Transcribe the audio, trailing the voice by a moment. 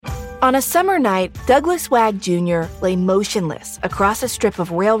On a summer night, Douglas Wag Jr. lay motionless across a strip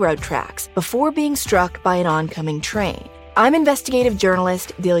of railroad tracks before being struck by an oncoming train. I'm investigative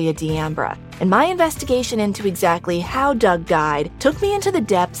journalist Delia D'Ambra, and my investigation into exactly how Doug died took me into the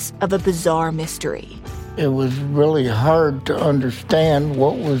depths of a bizarre mystery. It was really hard to understand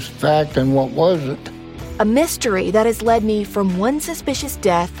what was fact and what wasn't. A mystery that has led me from one suspicious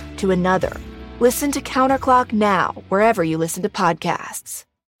death to another. Listen to Counterclock now, wherever you listen to podcasts.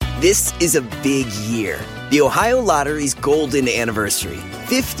 This is a big year. The Ohio Lottery's golden anniversary.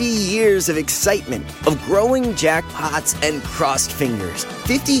 50 years of excitement, of growing jackpots and crossed fingers.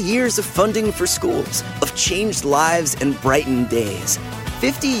 50 years of funding for schools, of changed lives and brightened days.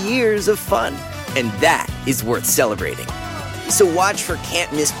 50 years of fun. And that is worth celebrating. So watch for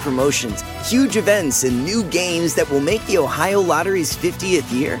can't-miss promotions, huge events, and new games that will make the Ohio Lottery's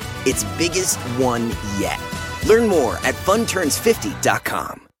 50th year its biggest one yet. Learn more at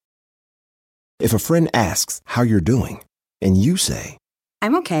funturns50.com. If a friend asks how you're doing, and you say,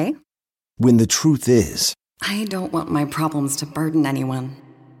 I'm okay. When the truth is, I don't want my problems to burden anyone.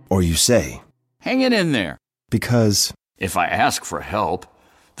 Or you say, hang it in there. Because if I ask for help,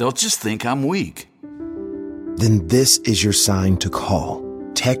 they'll just think I'm weak. Then this is your sign to call,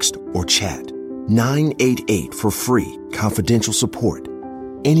 text, or chat 988 for free, confidential support.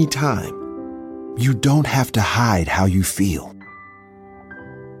 Anytime. You don't have to hide how you feel.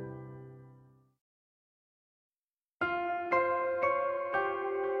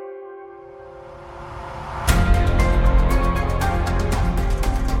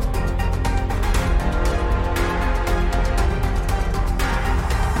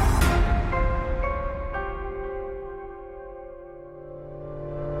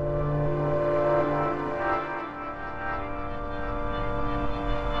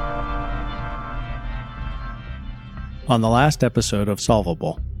 On the last episode of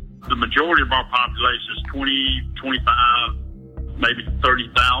Solvable. The majority of our population is 20, 25, maybe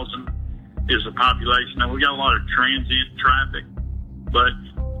 30,000 is the population. Now, we got a lot of transient traffic, but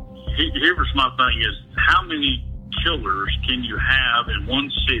here's my thing is, how many killers can you have in one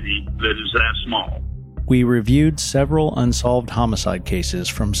city that is that small? We reviewed several unsolved homicide cases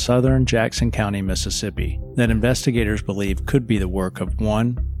from southern Jackson County, Mississippi, that investigators believe could be the work of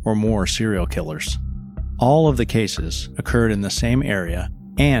one or more serial killers. All of the cases occurred in the same area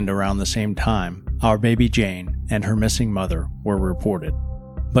and around the same time our baby Jane and her missing mother were reported.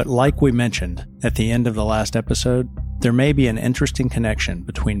 But like we mentioned at the end of the last episode, there may be an interesting connection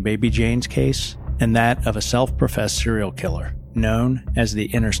between baby Jane's case and that of a self-professed serial killer known as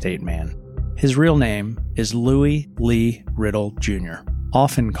the Interstate Man. His real name is Louis Lee Riddle Jr.,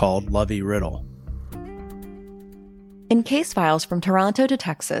 often called Lovey Riddle. In case files from Toronto to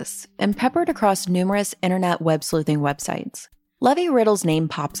Texas and peppered across numerous internet web sleuthing websites, Lovey Riddle's name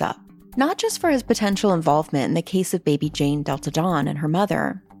pops up, not just for his potential involvement in the case of baby Jane Delta Dawn and her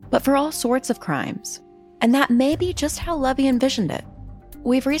mother, but for all sorts of crimes. And that may be just how Lovey envisioned it.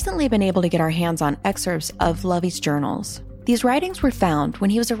 We've recently been able to get our hands on excerpts of Lovey's journals. These writings were found when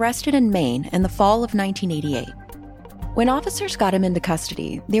he was arrested in Maine in the fall of 1988. When officers got him into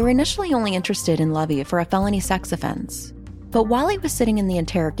custody, they were initially only interested in Lovey for a felony sex offense. But while he was sitting in the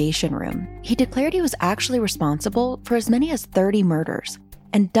interrogation room, he declared he was actually responsible for as many as 30 murders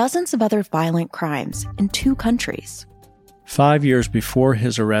and dozens of other violent crimes in 2 countries. 5 years before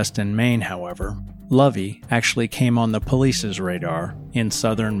his arrest in Maine, however, Lovey actually came on the police's radar in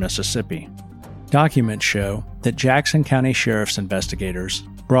southern Mississippi. Documents show that Jackson County Sheriff's investigators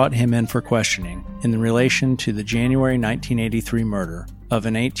brought him in for questioning in relation to the January 1983 murder of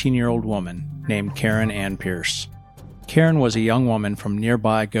an 18-year-old woman named Karen Ann Pierce. Karen was a young woman from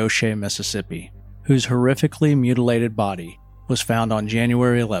nearby Goshen, Mississippi, whose horrifically mutilated body was found on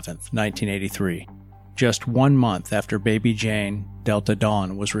January 11, 1983, just 1 month after baby Jane Delta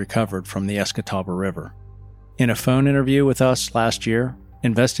Dawn was recovered from the Escatawba River. In a phone interview with us last year,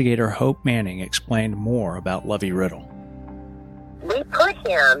 investigator Hope Manning explained more about Lovey Riddle. We put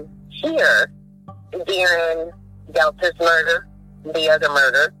him here during Delta's murder, the other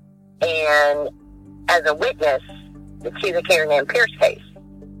murder, and as a witness to the Karen Ann Pierce case.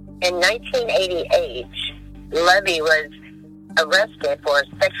 In 1988, Lovey was arrested for a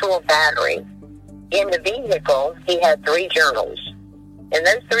sexual battery. In the vehicle, he had 3 journals. In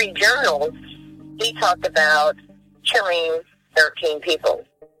those 3 journals, he talked about killing 13 people,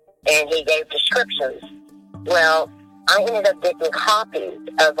 and he gave descriptions. Well, I ended up getting copies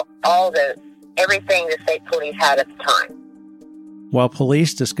of everything the state police had at the time. While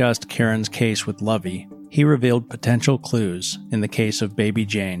police discussed Karen's case with Lovey, he revealed potential clues in the case of baby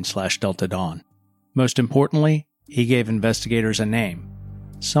Jane / Delta Dawn. Most importantly, he gave investigators a name,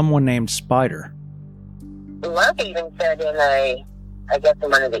 someone named Spider. Love even said in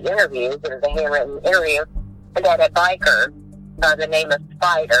one of the interviews, it was a handwritten interview, that a biker by the name of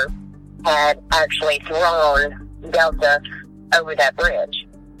Spider had actually thrown Delta over that bridge.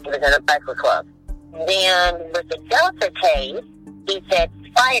 He was in a biker club. Then with the Delta case, he said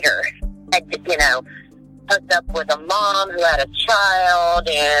Spider had, hooked up with a mom who had a child,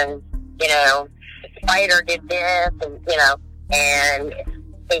 and, Spider did this, and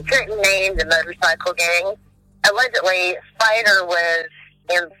he couldn't name the motorcycle gang. Allegedly, Spider was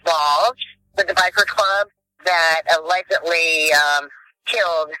involved with the biker club that allegedly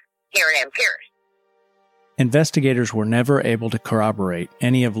killed Karen Ann Pierce. Investigators were never able to corroborate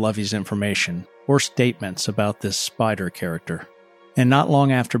any of Lovey's information or statements about this Spider character. And not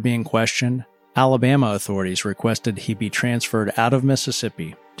long after being questioned, Alabama authorities requested he be transferred out of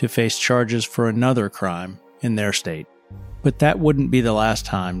Mississippi to face charges for another crime in their state. But that wouldn't be the last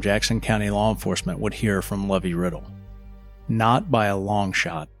time Jackson County law enforcement would hear from Lovey Riddle. Not by a long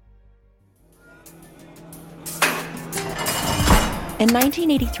shot. In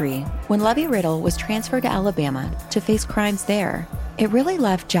 1983, when Lovey Riddle was transferred to Alabama to face crimes there, it really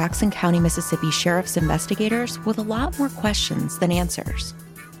left Jackson County, Mississippi Sheriff's investigators with a lot more questions than answers.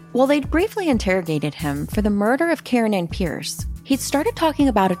 While they'd briefly interrogated him for the murder of Karen Ann Pierce, he'd started talking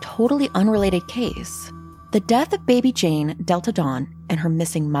about a totally unrelated case: the death of baby Jane, Delta Dawn, and her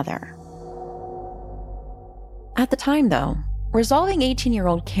missing mother. At the time, though, resolving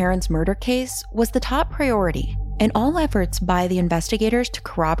 18-year-old Karen's murder case was the top priority, and all efforts by the investigators to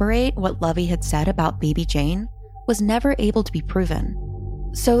corroborate what Lovey had said about baby Jane was never able to be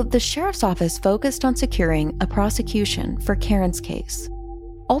proven. So the sheriff's office focused on securing a prosecution for Karen's case.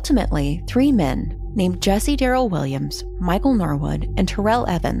 Ultimately, 3 men named Jesse Darrell Williams, Michael Norwood, and Terrell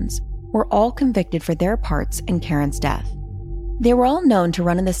Evans were all convicted for their parts in Karen's death. They were all known to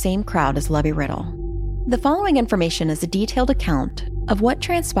run in the same crowd as Lovey Riddle. The following information is a detailed account of what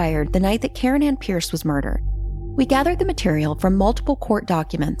transpired the night that Karen Ann Pierce was murdered. We gathered the material from multiple court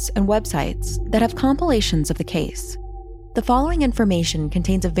documents and websites that have compilations of the case. The following information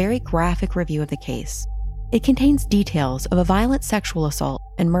contains a very graphic review of the case. It contains details of a violent sexual assault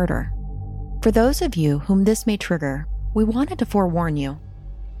and murder. For those of you whom this may trigger, we wanted to forewarn you.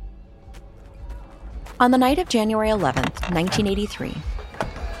 On the night of January 11th, 1983,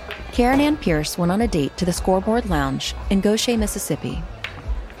 Karen Ann Pierce went on a date to the Scoreboard Lounge in Goshen, Mississippi.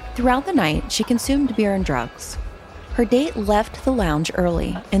 Throughout the night, she consumed beer and drugs. Her date left the lounge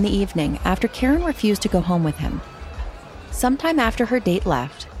early in the evening after Karen refused to go home with him. Sometime after her date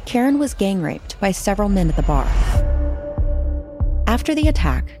left, Karen was gang raped by several men at the bar. After the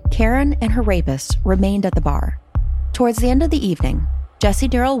attack, Karen and her rapist remained at the bar. Towards the end of the evening, Jesse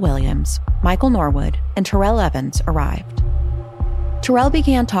Darrell Williams, Michael Norwood, and Terrell Evans arrived. Terrell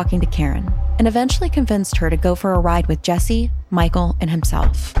began talking to Karen and eventually convinced her to go for a ride with Jesse, Michael, and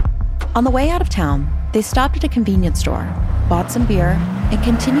himself. On the way out of town, they stopped at a convenience store, bought some beer, and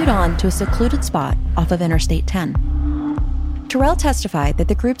continued on to a secluded spot off of Interstate 10. Terrell testified that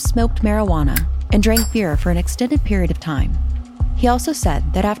the group smoked marijuana and drank beer for an extended period of time. He also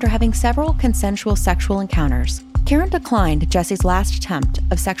said that after having several consensual sexual encounters, Karen declined Jesse's last attempt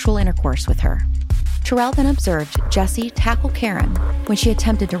of sexual intercourse with her. Terrell then observed Jesse tackle Karen when she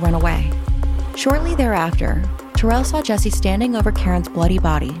attempted to run away. Shortly thereafter, Terrell saw Jesse standing over Karen's bloody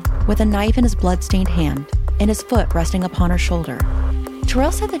body with a knife in his blood-stained hand and his foot resting upon her shoulder.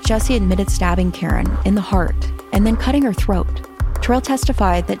 Terrell said that Jesse admitted stabbing Karen in the heart and then cutting her throat. Terrell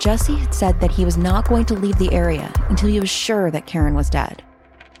testified that Jesse had said that he was not going to leave the area until he was sure that Karen was dead.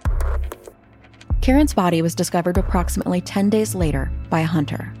 Karen's body was discovered approximately 10 days later by a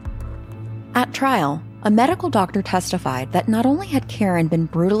hunter. At trial, a medical doctor testified that not only had Karen been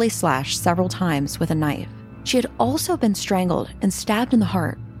brutally slashed several times with a knife, she had also been strangled and stabbed in the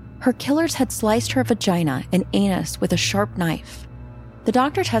heart. Her killers had sliced her vagina and anus with a sharp knife. The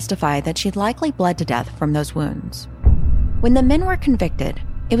doctor testified that she had likely bled to death from those wounds. When the men were convicted,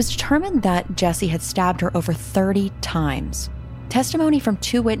 it was determined that Jesse had stabbed her over 30 times. Testimony from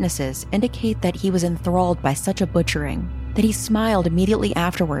 2 witnesses indicate that he was enthralled by such a butchering that he smiled immediately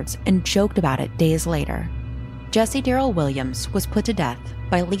afterwards and joked about it days later. Jesse Darrell Williams was put to death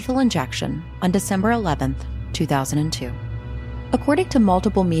by lethal injection on December 11th, 2002. According to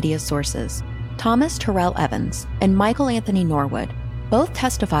multiple media sources, Thomas Terrell Evans and Michael Anthony Norwood both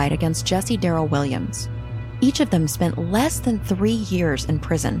testified against Jesse Darrell Williams. Each of them spent less than 3 years in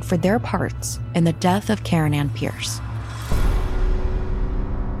prison for their parts in the death of Karen Ann Pierce.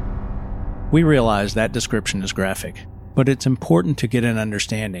 We realize that description is graphic, but it's important to get an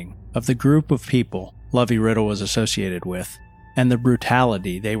understanding of the group of people Lovey Riddle was associated with and the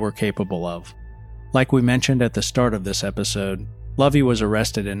brutality they were capable of. Like we mentioned at the start of this episode, Lovey was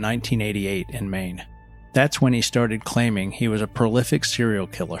arrested in 1988 in Maine. That's when he started claiming he was a prolific serial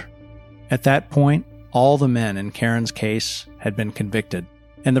killer. At that point, all the men in Karen's case had been convicted,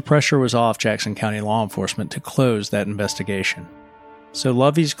 and the pressure was off Jackson County law enforcement to close that investigation. So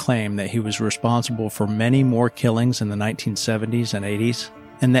Lovey's claim that he was responsible for many more killings in the 1970s and 80s,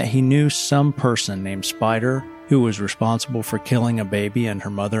 and that he knew some person named Spider who was responsible for killing a baby and her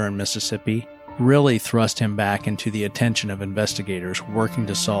mother in Mississippi, really thrust him back into the attention of investigators working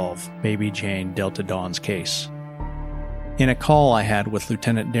to solve Baby Jane Delta Dawn's case. In a call I had with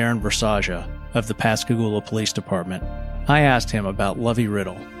Lieutenant Darren Versaja of the Pascagoula Police Department, I asked him about Lovey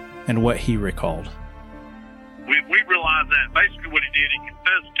Riddle and what he recalled. We realized that basically what he did, he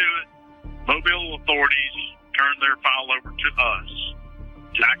confessed to it. Mobile authorities turned their file over to us,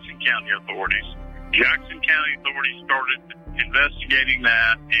 Jackson County authorities. Jackson County authorities started investigating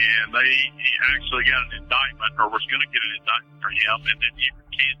that, and he actually got an indictment, or was going to get an indictment for him, and then he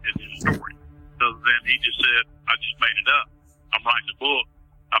recanted his story. So then he just said, I just made it up. I'm writing a book.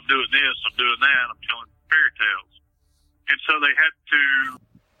 I'm doing this. I'm doing that. I'm telling fairy tales. And so they had to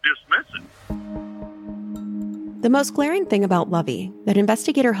dismiss it. The most glaring thing about Lovey that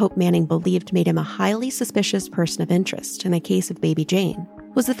investigator Hope Manning believed made him a highly suspicious person of interest in the case of Baby Jane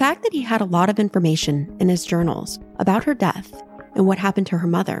was the fact that he had a lot of information in his journals about her death and what happened to her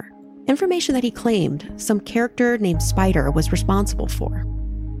mother, information that he claimed some character named Spider was responsible for.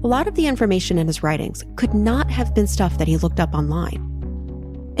 A lot of the information in his writings could not have been stuff that he looked up online.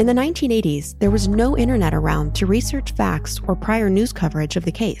 In the 1980s, there was no internet around to research facts or prior news coverage of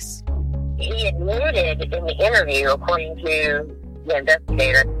the case. He admitted in the interview, according to the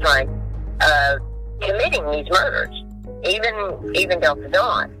investigator at the time, committing these murders, even Delta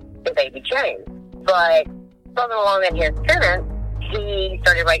Dawn, the Baby Jane. But further along in his sentence, he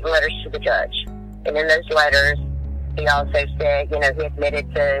started writing letters to the judge. And in those letters, he also said, he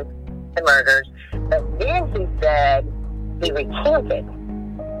admitted to the murders. But then he said he recanted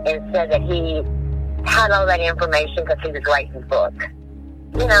and said that he had all that information because he was writing a book.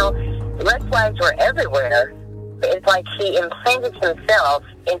 Red flags were everywhere. It's like he implanted himself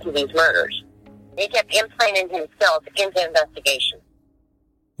into these murders. He kept implanting himself into investigation.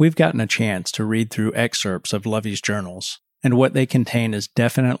 We've gotten a chance to read through excerpts of Lovey's journals, and what they contain is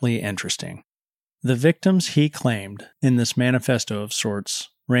definitely interesting. The victims he claimed in this manifesto of sorts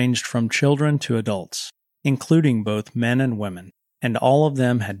ranged from children to adults, including both men and women, and all of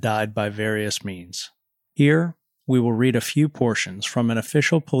them had died by various means. Here, we will read a few portions from an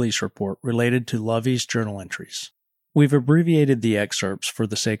official police report related to Lovey's journal entries. We've abbreviated the excerpts for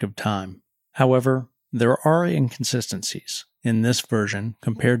the sake of time. However, there are inconsistencies in this version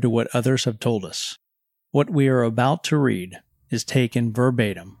compared to what others have told us. What we are about to read is taken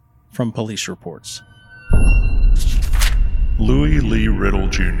verbatim from police reports. Louis Lee Riddle,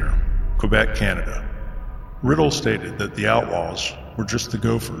 Jr., Quebec, Canada. Riddle stated that the outlaws were just the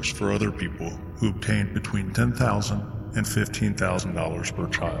gophers for other people who obtained between $10,000 and $15,000 per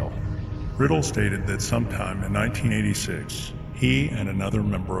child. Riddle stated that sometime in 1986, he and another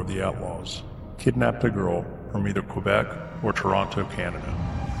member of the outlaws kidnapped a girl from either Quebec or Toronto, Canada.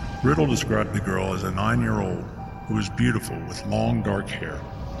 Riddle described the girl as a 9-year-old who was beautiful with long dark hair.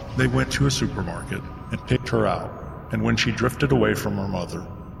 They went to a supermarket and picked her out, and when she drifted away from her mother,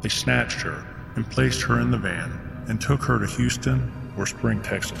 they snatched her and placed her in the van and took her to Houston or Spring,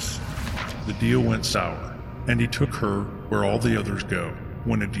 Texas. The deal went sour, and he took her where all the others go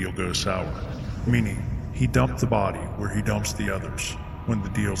when a deal goes sour, meaning he dumped the body where he dumps the others when the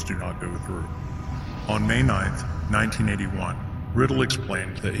deals do not go through. On May 9th, 1981, Riddle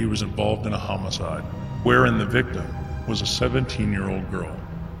explained that he was involved in a homicide wherein the victim was a 17-year-old girl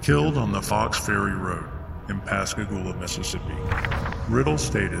killed on the Fox Ferry Road in Pascagoula, Mississippi. Riddle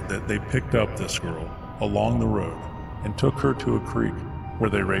stated that they picked up this girl along the road and took her to a creek where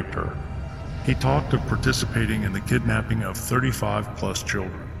they raped her. He talked of participating in the kidnapping of 35-plus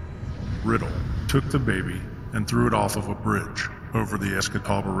children. Riddle took the baby and threw it off of a bridge over the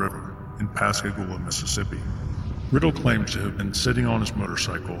Escatawba River in Pascagoula, Mississippi. Riddle claims to have been sitting on his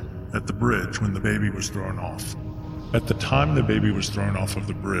motorcycle at the bridge when the baby was thrown off. At the time the baby was thrown off of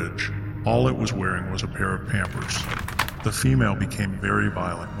the bridge, all it was wearing was a pair of Pampers. The female became very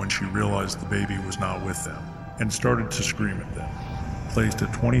violent when she realized the baby was not with them and started to scream at them, placed a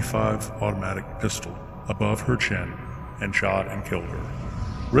 .25 automatic pistol above her chin, and shot and killed her.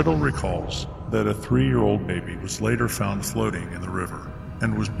 Riddle recalls that a 3-year-old baby was later found floating in the river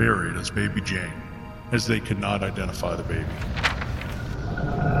and was buried as Baby Jane, as they could not identify the baby.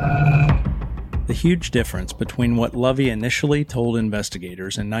 The huge difference between what Lovey initially told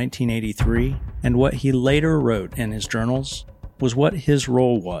investigators in 1983 and what he later wrote in his journals was what his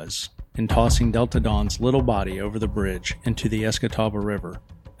role was in tossing Delta Dawn's little body over the bridge into the Escatawba River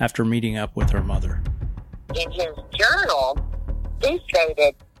after meeting up with her mother. In his journal, he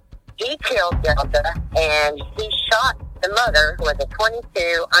stated he killed Delta and he shot the mother with a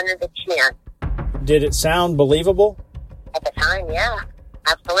 .22 under the chin. Did it sound believable? At the time, yeah,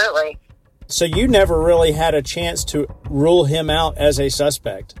 absolutely. So you never really had a chance to rule him out as a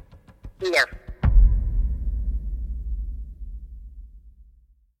suspect? Yeah.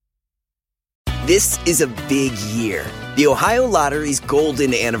 This is a big year. The Ohio Lottery's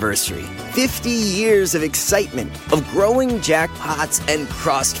golden anniversary. 50 years of excitement, of growing jackpots and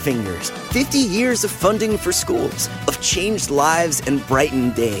crossed fingers. 50 years of funding for schools, of changed lives and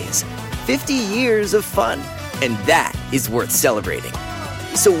brightened days. 50 years of fun. And that is worth celebrating.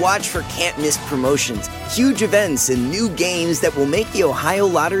 So watch for can't-miss promotions, huge events, and new games that will make the Ohio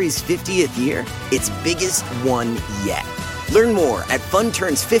Lottery's 50th year its biggest one yet. Learn more at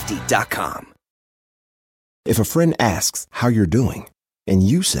funturns50.com. If a friend asks how you're doing, and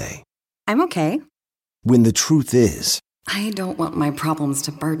you say, I'm okay. When the truth is, I don't want my problems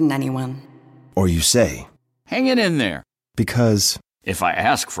to burden anyone. Or you say, Hang it in there. Because if I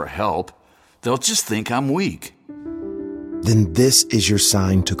ask for help, they'll just think I'm weak. Then this is your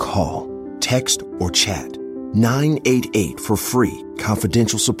sign to call, text, or chat 988 for free,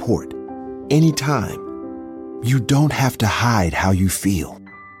 confidential support. Anytime. You don't have to hide how you feel.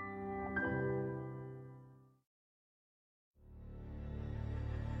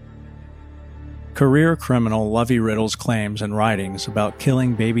 Career criminal Lovey Riddle's claims and writings about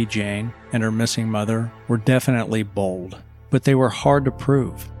killing baby Jane and her missing mother were definitely bold, but they were hard to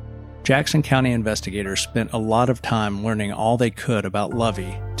prove. Jackson County investigators spent a lot of time learning all they could about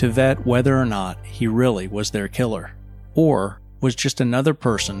Lovey to vet whether or not he really was their killer, or was just another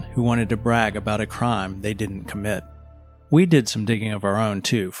person who wanted to brag about a crime they didn't commit. We did some digging of our own,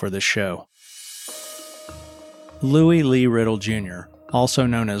 too, for this show. Louis Lee Riddle Jr., also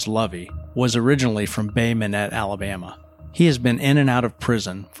known as Lovey, was originally from Bay Minette, Alabama. He has been in and out of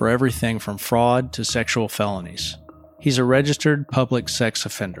prison for everything from fraud to sexual felonies. He's a registered public sex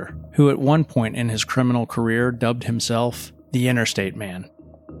offender who at one point in his criminal career dubbed himself the Interstate Man.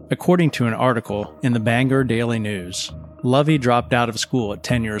 According to an article in the Bangor Daily News, Lovey dropped out of school at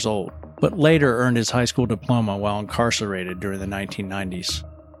 10 years old, but later earned his high school diploma while incarcerated during the 1990s.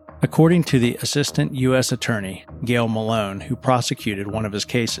 According to the Assistant U.S. Attorney, Gail Malone, who prosecuted one of his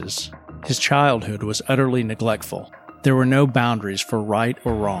cases, his childhood was utterly neglectful. There were no boundaries for right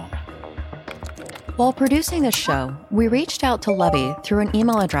or wrong. While producing this show, we reached out to Lovey through an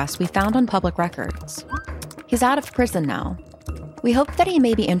email address we found on public records. He's out of prison now. We hope that he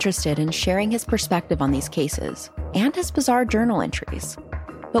may be interested in sharing his perspective on these cases and his bizarre journal entries.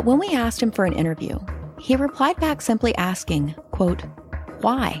 But when we asked him for an interview, he replied back simply asking, quote,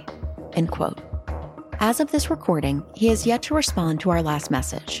 "Why?" end quote. As of this recording, he has yet to respond to our last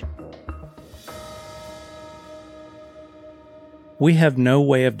message. We have no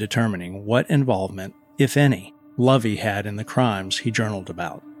way of determining what involvement, if any, Lovey had in the crimes he journaled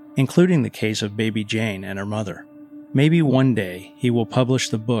about, including the case of baby Jane and her mother. Maybe one day he will publish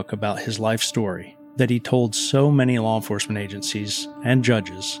the book about his life story that he told so many law enforcement agencies and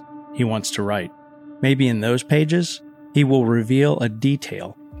judges he wants to write. Maybe in those pages, he will reveal a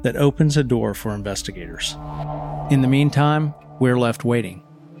detail that opens a door for investigators. In the meantime, we're left waiting,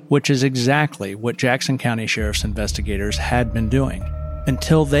 which is exactly what Jackson County Sheriff's investigators had been doing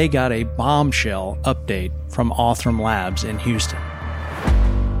until they got a bombshell update from Othram Labs in Houston.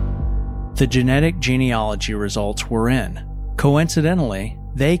 The genetic genealogy results were in. Coincidentally,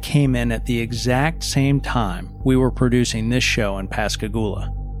 they came in at the exact same time we were producing this show in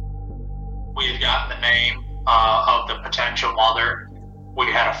Pascagoula. We had gotten the name of the potential mother. We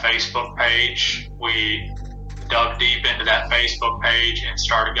had a Facebook page. We dug deep into that Facebook page and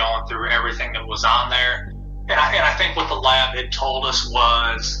started going through everything that was on there. And I think what the lab had told us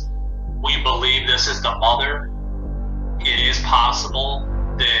was, we believe this is the mother. It is possible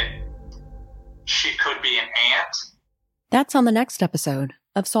that she could be an aunt. That's on the next episode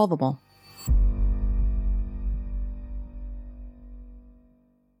of Solvable.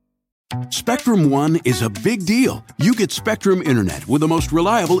 Spectrum One is a big deal. You get Spectrum Internet with the most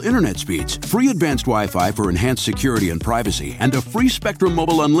reliable internet speeds, free advanced Wi-Fi for enhanced security and privacy, and a free Spectrum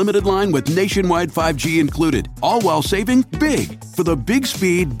Mobile Unlimited line with nationwide 5G included, all while saving big. For the big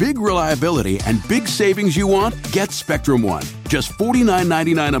speed, big reliability, and big savings you want, get Spectrum One. Just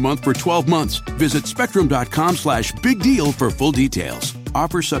 $49.99 a month for 12 months. Visit spectrum.com/big deal for full details.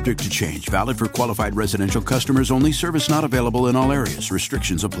 Offer subject to change. Valid for qualified residential customers only. Service not available in all areas.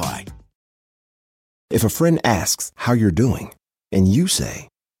 Restrictions apply. If a friend asks how you're doing, and you say,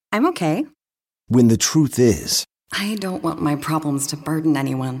 I'm okay. When the truth is, I don't want my problems to burden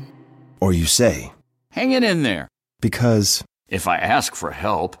anyone. Or you say, Hang it in there. Because if I ask for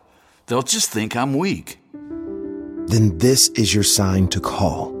help, they'll just think I'm weak. Then this is your sign to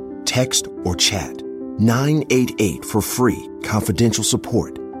call, text, or chat 988 for free, confidential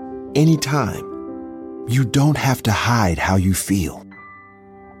support. Anytime. You don't have to hide how you feel.